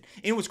other reason.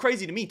 And it was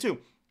crazy to me too,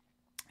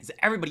 is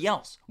that everybody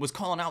else was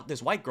calling out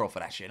this white girl for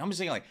that shit. I'm just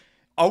saying, like,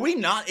 Are we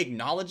not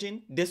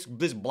acknowledging this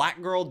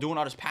black girl doing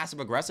all this passive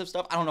aggressive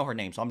stuff? I don't know her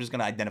name, so I'm just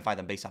gonna identify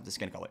them based off the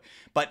skin color.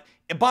 But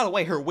by the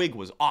way, her wig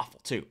was awful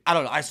too. I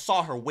don't know. I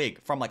saw her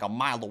wig from like a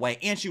mile away,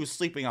 and she was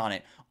sleeping on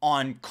it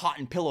on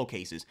cotton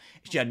pillowcases.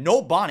 She had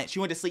no bonnet. She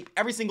went to sleep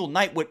every single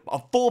night with a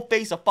full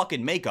face of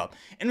fucking makeup.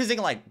 And I was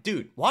thinking like,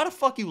 dude, why the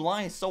fuck you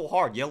lying so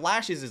hard? Your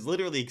lashes is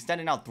literally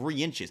extending out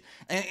 3 inches.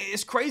 And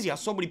it's crazy how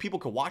so many people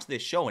could watch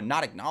this show and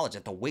not acknowledge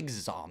that the wigs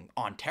is on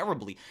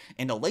terribly,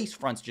 and the lace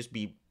fronts just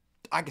be.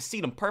 I can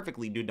see them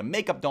perfectly, dude. The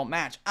makeup don't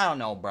match. I don't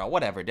know, bro.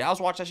 Whatever, dude. I was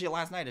watching that shit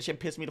last night. That shit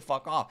pissed me the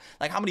fuck off.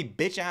 Like, how many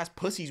bitch-ass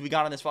pussies we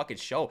got on this fucking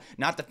show?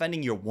 Not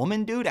defending your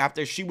woman, dude,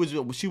 after she was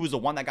the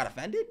one that got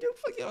offended? Dude,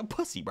 fuck you, a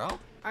pussy, bro.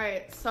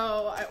 Alright,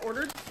 so I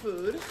ordered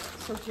food.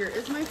 So here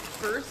is my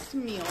first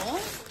meal.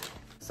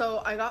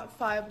 So I got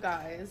Five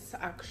Guys,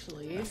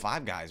 actually.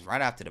 Five Guys, right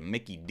after the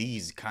Mickey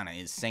D's kind of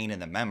insane in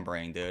the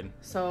membrane, dude.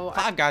 So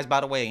Five Guys, by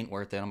the way, ain't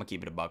worth it. I'm gonna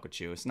keep it a buck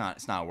with you. It's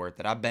not worth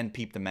it. I've been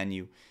peeped the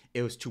menu.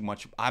 It was too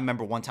much. I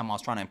remember one time I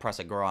was trying to impress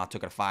a girl. I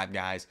took her to Five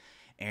Guys,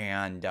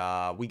 and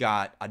we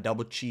got a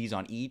double cheese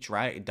on each,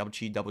 right? Double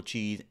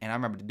cheese. And I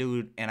remember the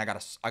dude, and I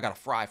got a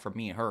fry for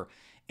me and her.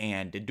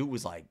 And the dude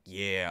was like,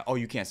 yeah. Oh,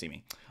 you can't see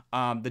me.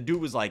 The dude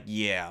was like,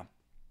 yeah.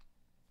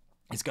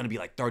 It's gonna be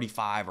like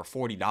 $35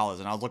 or $40.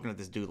 And I was looking at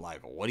this dude like,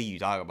 what are you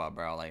talking about,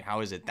 bro? Like,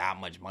 how is it that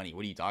much money?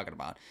 What are you talking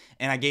about?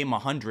 And I gave him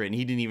 $100, and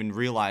he didn't even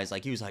realize.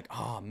 Like, he was like,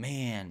 oh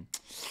man,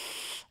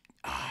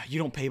 you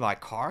don't pay by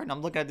card? And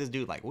I'm looking at this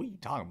dude like, what are you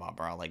talking about,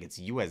 bro? Like, it's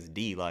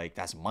USD. Like,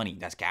 that's money.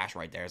 That's cash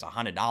right there. It's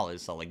 $100.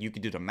 So like, you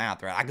could do the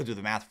math, right? I could do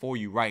the math for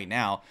you right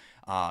now,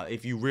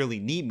 if you really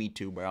need me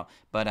to, bro.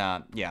 But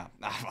yeah,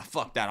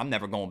 fuck that. I'm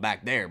never going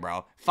back there,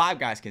 bro. Five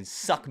Guys can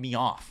suck me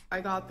off. I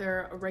got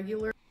there a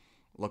regular.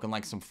 Looking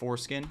like some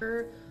foreskin.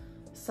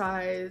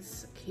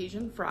 Size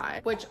Cajun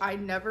fry, which I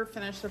never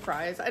finished the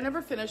fries. I never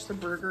finished the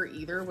burger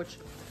either, which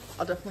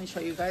I'll definitely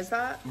show you guys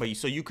that. But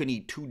so you can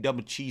eat 2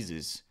 double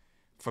cheeses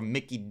from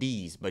Mickey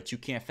D's, but you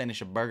can't finish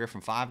a burger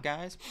from Five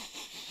Guys?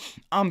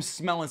 I'm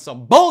smelling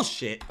some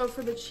bullshit. So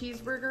for the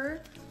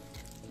cheeseburger,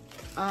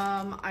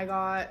 I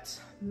got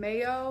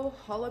mayo,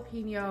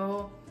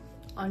 jalapeno,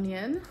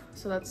 onion.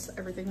 So that's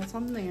everything that's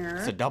on there.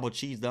 It's a double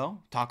cheese though.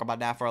 Talk about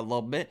that for a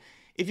little bit.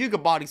 If you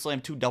could body slam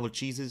 2 double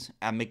cheeses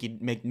at Mickey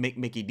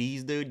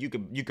D's, dude, you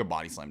could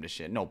body slam this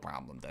shit. No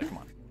problem, dude. Come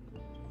on.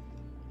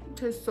 It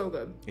tastes so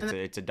good.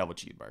 It's a double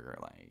cheeseburger.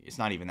 Like, it's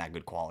not even that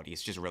good quality.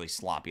 It's just really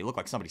sloppy. It looked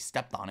like somebody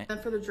stepped on it. And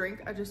for the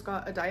drink, I just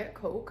got a Diet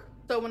Coke.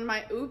 So when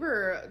my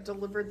Uber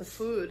delivered the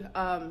food,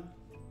 I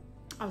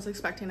was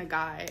expecting a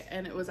guy,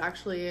 and it was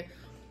actually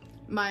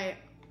my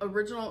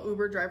original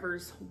Uber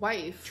driver's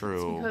wife.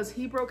 True. It's because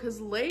he broke his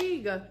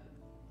leg.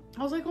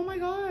 I was like, oh my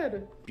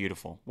God.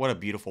 Beautiful. What a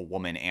beautiful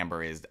woman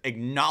Amber is.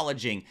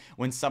 Acknowledging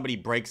when somebody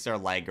breaks their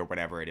leg or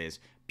whatever it is.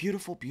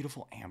 Beautiful,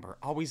 beautiful Amber.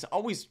 Always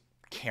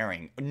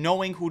caring.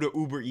 Knowing who the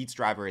Uber Eats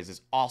driver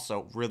is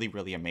also really,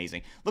 really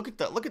amazing. Look at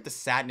the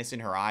sadness in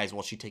her eyes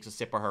while she takes a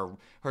sip of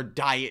her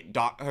diet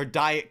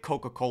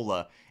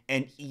Coca-Cola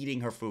and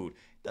eating her food.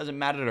 Doesn't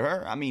matter to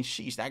her. I mean,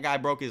 sheesh, that guy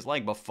broke his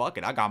leg, but fuck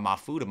it. I got my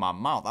food in my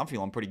mouth. I'm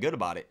feeling pretty good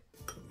about it.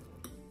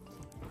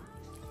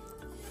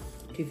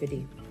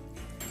 $2.50.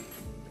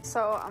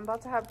 So I'm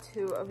about to have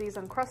 2 of these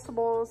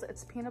Uncrustables.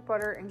 It's peanut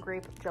butter and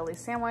grape jelly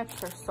sandwich.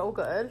 They're so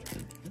good.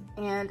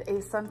 And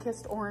a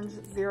sun-kissed orange,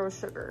 0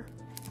 sugar.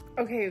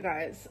 Okay, you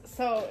guys,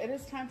 so it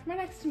is time for my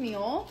next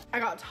meal. I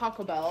got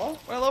Taco Bell.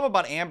 What I love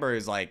about Amber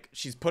is like,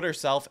 she's put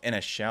herself in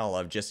a shell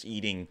of just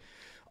eating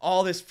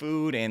all this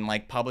food and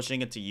like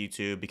publishing it to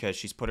YouTube, because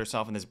she's put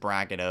herself in this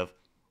bracket of,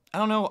 I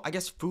don't know, I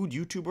guess food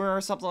YouTuber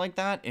or something like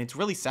that. And it's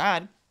really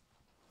sad,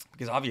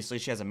 because obviously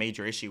she has a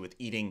major issue with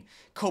eating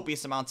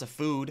copious amounts of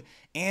food.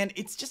 And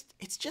it's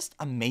just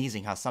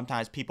amazing how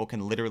sometimes people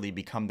can literally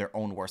become their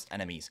own worst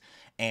enemies.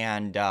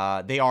 And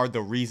they are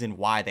the reason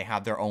why they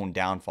have their own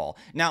downfall.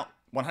 Now,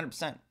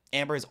 100%,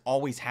 Amber has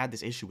always had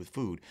this issue with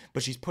food,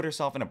 but she's put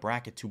herself in a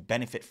bracket to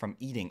benefit from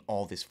eating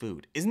all this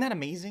food. Isn't that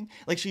amazing?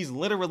 Like, she's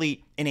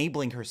literally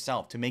enabling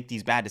herself to make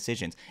these bad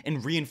decisions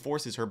and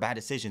reinforces her bad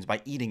decisions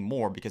by eating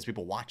more because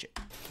people watch it.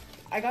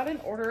 I got an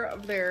order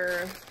of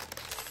their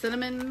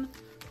cinnamon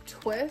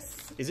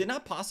twists. Is it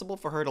not possible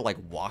for her to like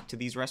walk to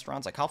these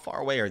restaurants? Like, how far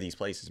away are these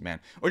places,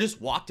 man? Or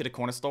just walk to the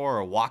corner store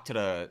or walk to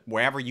the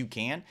wherever you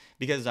can,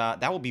 because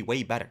that would be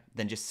way better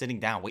than just sitting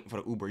down waiting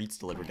for the Uber Eats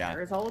delivered down.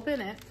 It's all up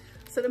in it.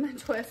 Cinnamon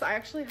twists. I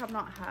actually have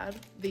not had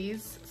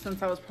these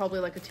since I was probably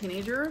like a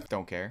teenager.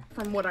 Don't care.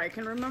 From what I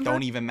can remember.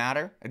 Don't even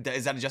matter?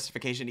 Is that a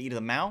justification to eat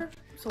them now?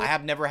 So, I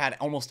have never had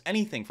almost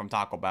anything from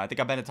Taco Bell. I think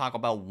I've been to Taco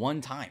Bell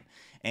one time.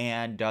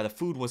 And the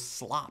food was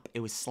slop. It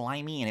was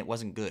slimy and it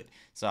wasn't good.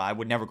 So I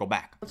would never go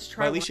back. Let's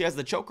try. But at least she has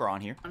the choker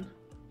on here.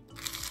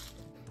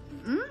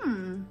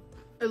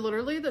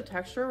 Literally, the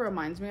texture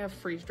reminds me of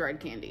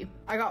freeze-dried candy.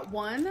 I got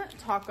one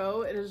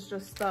taco. It is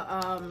just the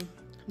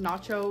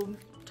nacho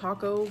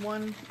taco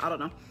one. I don't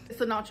know. It's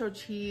the nacho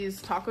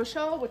cheese taco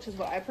shell, which is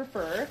what I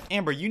prefer.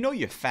 Amber, you know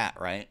you're fat,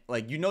 right?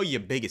 Like, you know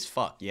you're big as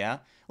fuck, yeah?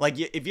 Like,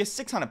 if you're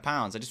 600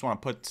 pounds, I just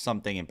want to put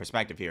something in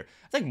perspective here.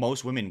 I think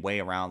most women weigh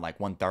around, like,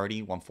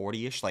 130,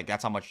 140-ish. Like,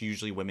 that's how much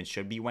usually women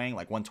should be weighing.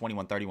 Like, 120,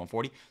 130,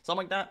 140.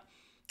 Something like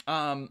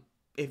that.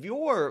 If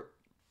you're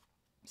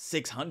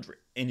 600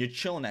 and you're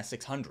chilling at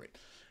 600,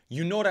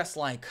 you know that's,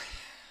 like,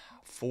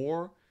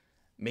 4,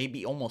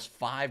 maybe almost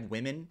 5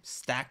 women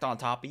stacked on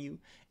top of you.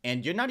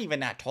 And you're not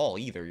even that tall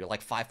either. You're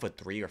like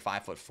 5'3" or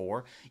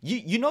 5'4".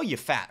 You know you're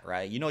fat,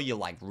 right? You know you're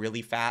like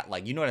really fat.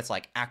 Like, you know that's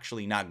like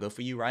actually not good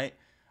for you, right?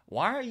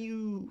 Why are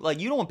you like,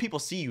 you know, when people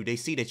see you, they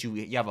see that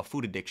you have a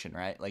food addiction,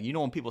 right? Like, you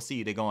know, when people see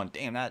you, they're going,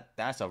 damn,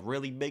 that's a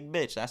really big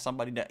bitch. That's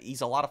somebody that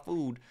eats a lot of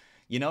food.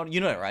 You know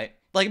that, right?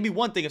 Like, it'd be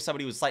one thing if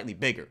somebody was slightly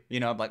bigger, you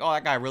know, like, oh,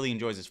 that guy really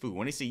enjoys his food.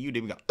 When they see you,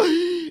 they be go,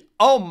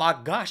 oh my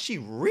gosh, she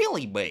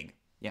really big.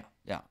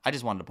 Yeah. I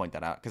just wanted to point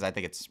that out because I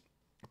think it's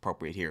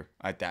appropriate here.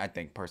 I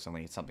think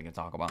personally it's something to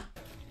talk about.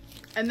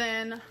 And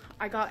then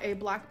I got a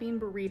black bean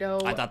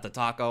burrito. I thought the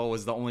taco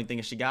was the only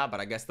thing she got,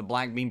 but I guess the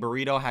black bean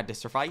burrito had to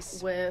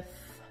suffice. With,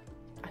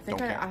 I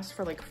think I asked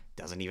for like...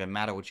 Doesn't even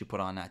matter what you put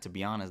on that, to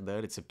be honest,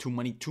 dude. It's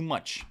too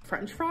much.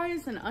 French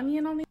fries and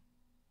onion on the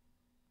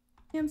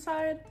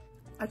inside.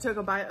 I took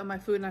a bite of my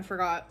food and I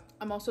forgot.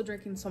 I'm also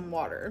drinking some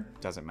water.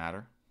 Doesn't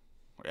matter.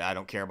 I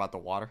don't care about the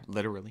water,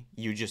 literally.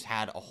 You just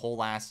had a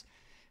whole ass...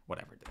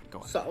 Whatever, dude. Go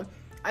ahead. So,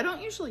 I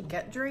don't usually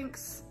get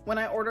drinks when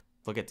I order.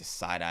 Look at the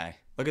side eye.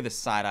 Look at the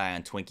side eye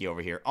on Twinkie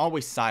over here.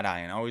 Always side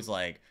eyeing. Always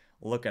like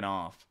looking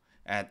off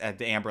at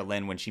the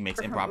Amberlynn when she makes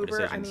improper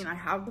decisions. I mean, I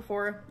have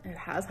before. It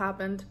has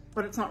happened,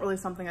 but it's not really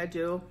something I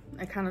do.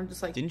 I kind of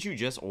just like. Didn't you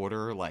just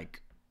order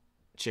like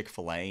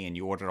Chick-fil-A and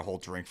you ordered a whole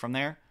drink from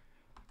there?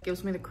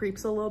 Gives me the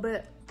creeps a little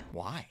bit.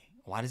 Why?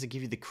 Why does it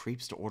give you the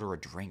creeps to order a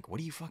drink? What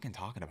are you fucking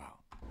talking about?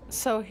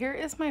 So here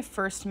is my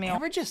first meal.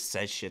 Amber just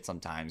says shit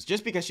sometimes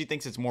just because she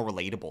thinks it's more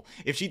relatable.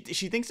 If she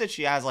thinks that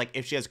she has like,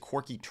 if she has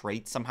quirky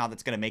traits somehow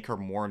that's gonna make her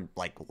more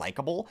like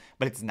likable,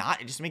 but it's not.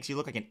 It just makes you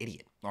look like an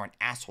idiot or an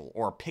asshole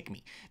or a pick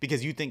me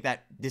because you think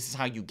that this is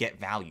how you get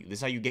value. This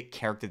is how you get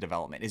character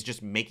development. Is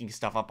just making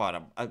stuff up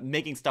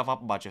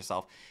about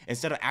yourself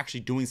instead of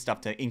actually doing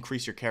stuff to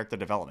increase your character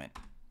development.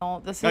 Oh,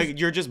 this is like,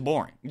 you're just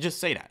boring. Just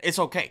say that. It's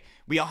okay.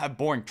 We all have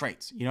boring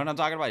traits. You know what I'm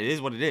talking about? It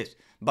is what it is.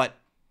 But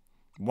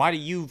why do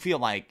you feel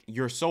like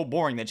you're so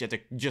boring that you have to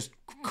just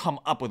come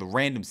up with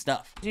random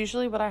stuff? It's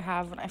usually what I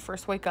have when I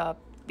first wake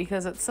up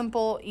because it's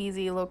simple,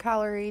 easy, low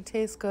calorie,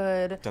 tastes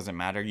good. Doesn't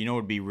matter. You know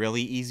what would be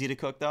really easy to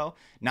cook though?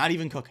 Not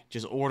even cooking,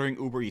 just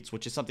ordering Uber Eats,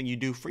 which is something you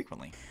do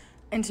frequently.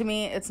 And to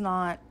me, it's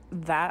not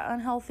that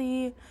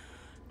unhealthy.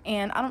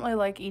 And I don't really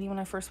like eating when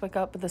I first wake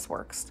up, but this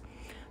works.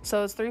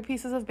 So it's 3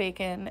 pieces of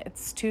bacon.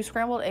 It's 2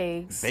 scrambled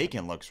eggs.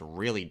 Bacon looks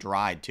really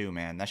dried too,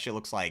 man. That shit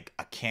looks like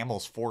a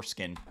camel's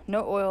foreskin.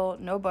 No oil,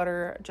 no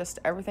butter, just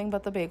everything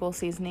but the bagel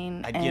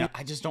seasoning.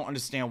 I just don't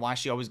understand why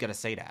she always got to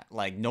say that.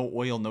 Like, no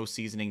oil, no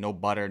seasoning, no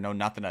butter, no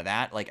nothing of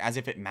that. Like, as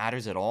if it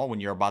matters at all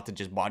when you're about to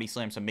just body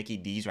slam some Mickey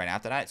D's right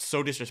after that. It's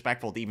so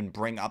disrespectful to even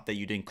bring up that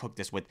you didn't cook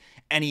this with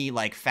any,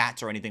 like,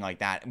 fats or anything like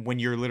that when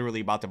you're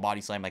literally about to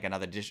body slam, like, an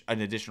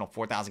additional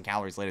 4,000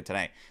 calories later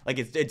today. Like,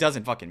 it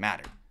doesn't fucking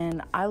matter.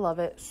 And I love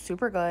it.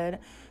 Super good.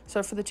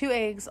 So for the 2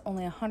 eggs,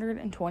 only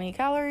 120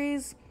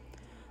 calories.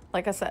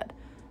 Like I said,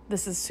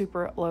 this is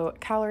super low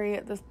calorie.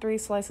 The 3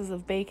 slices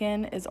of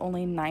bacon is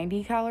only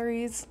 90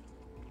 calories.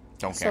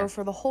 Don't care. So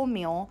for the whole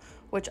meal,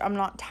 which I'm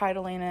not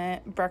titling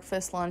it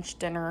breakfast, lunch,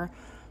 dinner,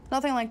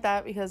 nothing like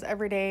that, because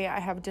every day I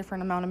have a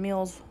different amount of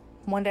meals.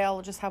 One day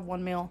I'll just have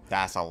 1 meal.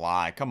 That's a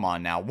lie. Come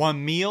on now.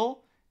 1 meal?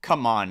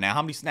 Come on now.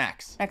 How many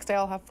snacks? Next day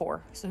I'll have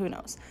 4. So who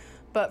knows?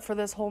 But for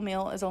this whole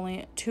meal is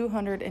only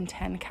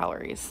 210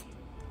 calories.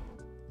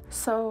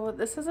 So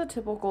this is a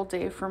typical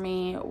day for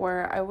me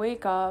where I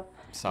wake up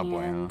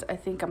and I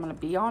think I'm going to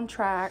be on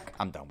track.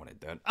 I'm done with it,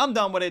 dude. I'm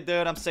done with it,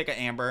 dude. I'm sick of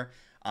Amber.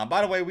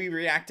 By the way, we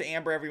react to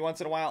Amber every once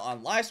in a while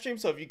on live stream.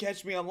 So if you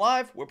catch me on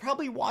live, we're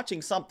probably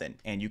watching something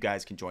and you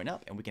guys can join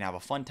up and we can have a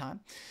fun time.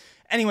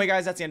 Anyway,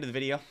 guys, that's the end of the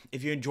video.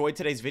 If you enjoyed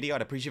today's video,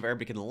 I'd appreciate if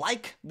everybody could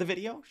like the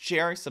video,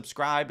 share,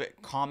 subscribe,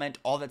 comment,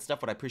 all that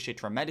stuff would I appreciate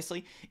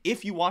tremendously.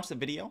 If you watch the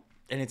video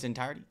in its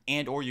entirety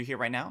and or you're here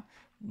right now,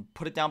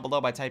 put it down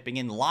below by typing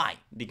in lie,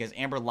 because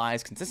Amber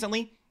lies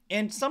consistently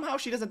and somehow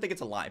she doesn't think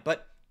it's a lie,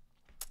 but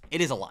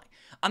it is a lie.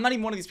 I'm not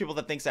even one of these people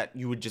that thinks that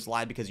you would just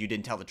lie because you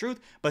didn't tell the truth,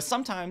 but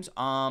sometimes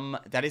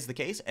that is the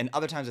case and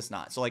other times it's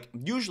not. So like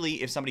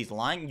usually if somebody's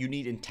lying, you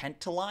need intent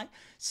to lie.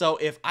 So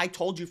if I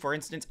told you, for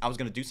instance, I was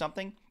going to do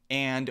something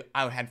and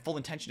I had full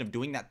intention of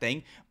doing that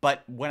thing,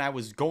 but when I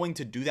was going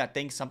to do that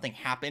thing, something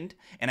happened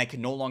and I could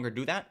no longer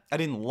do that. I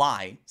didn't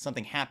lie.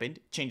 Something happened,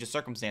 change of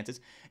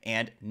circumstances,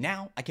 and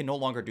now I can no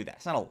longer do that.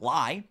 It's not a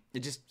lie.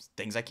 It's just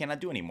things I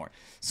cannot do anymore.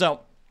 So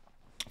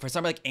for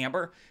somebody like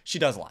Amber, she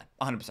does lie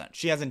 100%.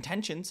 She has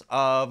intentions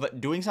of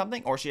doing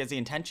something or she has the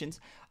intentions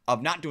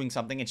of not doing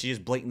something and she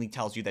just blatantly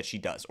tells you that she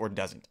does or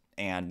doesn't.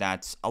 And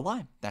that's a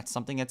lie. That's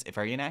something that's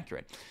very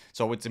inaccurate.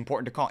 So it's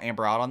important to call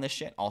Amber out on this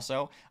shit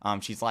also.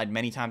 She's lied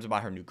many times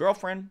about her new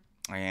girlfriend.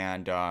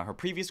 and her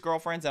previous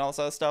girlfriends and all this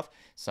other stuff.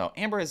 So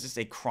Amber is just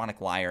a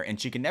chronic liar, and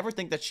she can never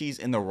think that she's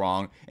in the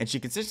wrong, and she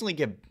consistently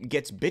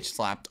gets bitch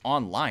slapped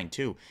online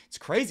too. It's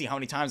crazy how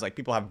many times like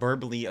people have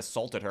verbally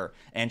assaulted her,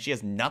 and she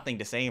has nothing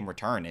to say in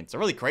return. It's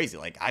really crazy.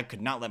 Like, I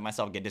could not let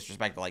myself get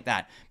disrespected like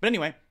that. But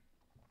anyway,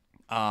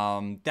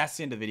 that's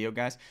the end of the video,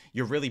 guys.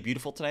 You're really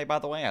beautiful today, by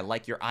the way. I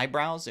like your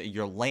eyebrows,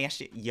 your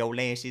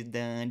lashes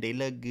done. They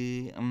look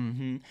good.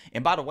 And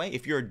by the way,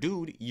 if you're a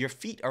dude, your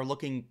feet are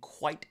looking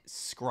quite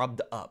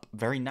scrubbed up.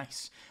 Very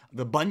nice.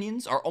 The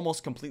bunions are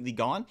almost completely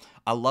gone.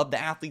 I love the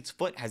athlete's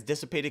foot has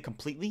dissipated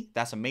completely.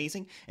 That's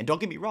amazing. And don't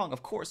get me wrong,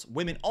 of course,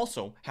 women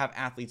also have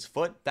athlete's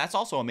foot. That's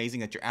also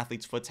amazing that your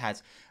athlete's foot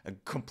has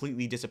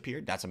completely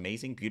disappeared. That's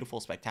amazing, beautiful,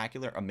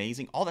 spectacular,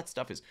 amazing. All that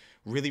stuff is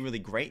really, really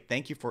great.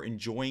 Thank you for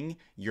enjoying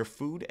your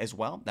food as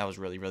well. That was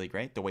really, really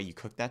great. The way you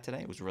cooked that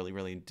today was really,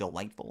 really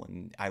delightful.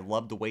 And I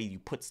love the way you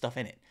put stuff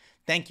in it.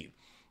 Thank you.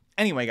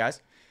 Anyway,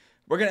 guys,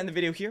 we're going to end the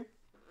video here.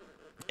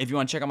 If you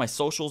want to check out my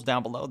socials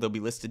down below, they'll be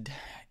listed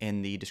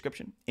in the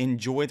description.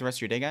 Enjoy the rest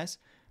of your day, guys.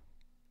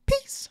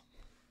 Peace.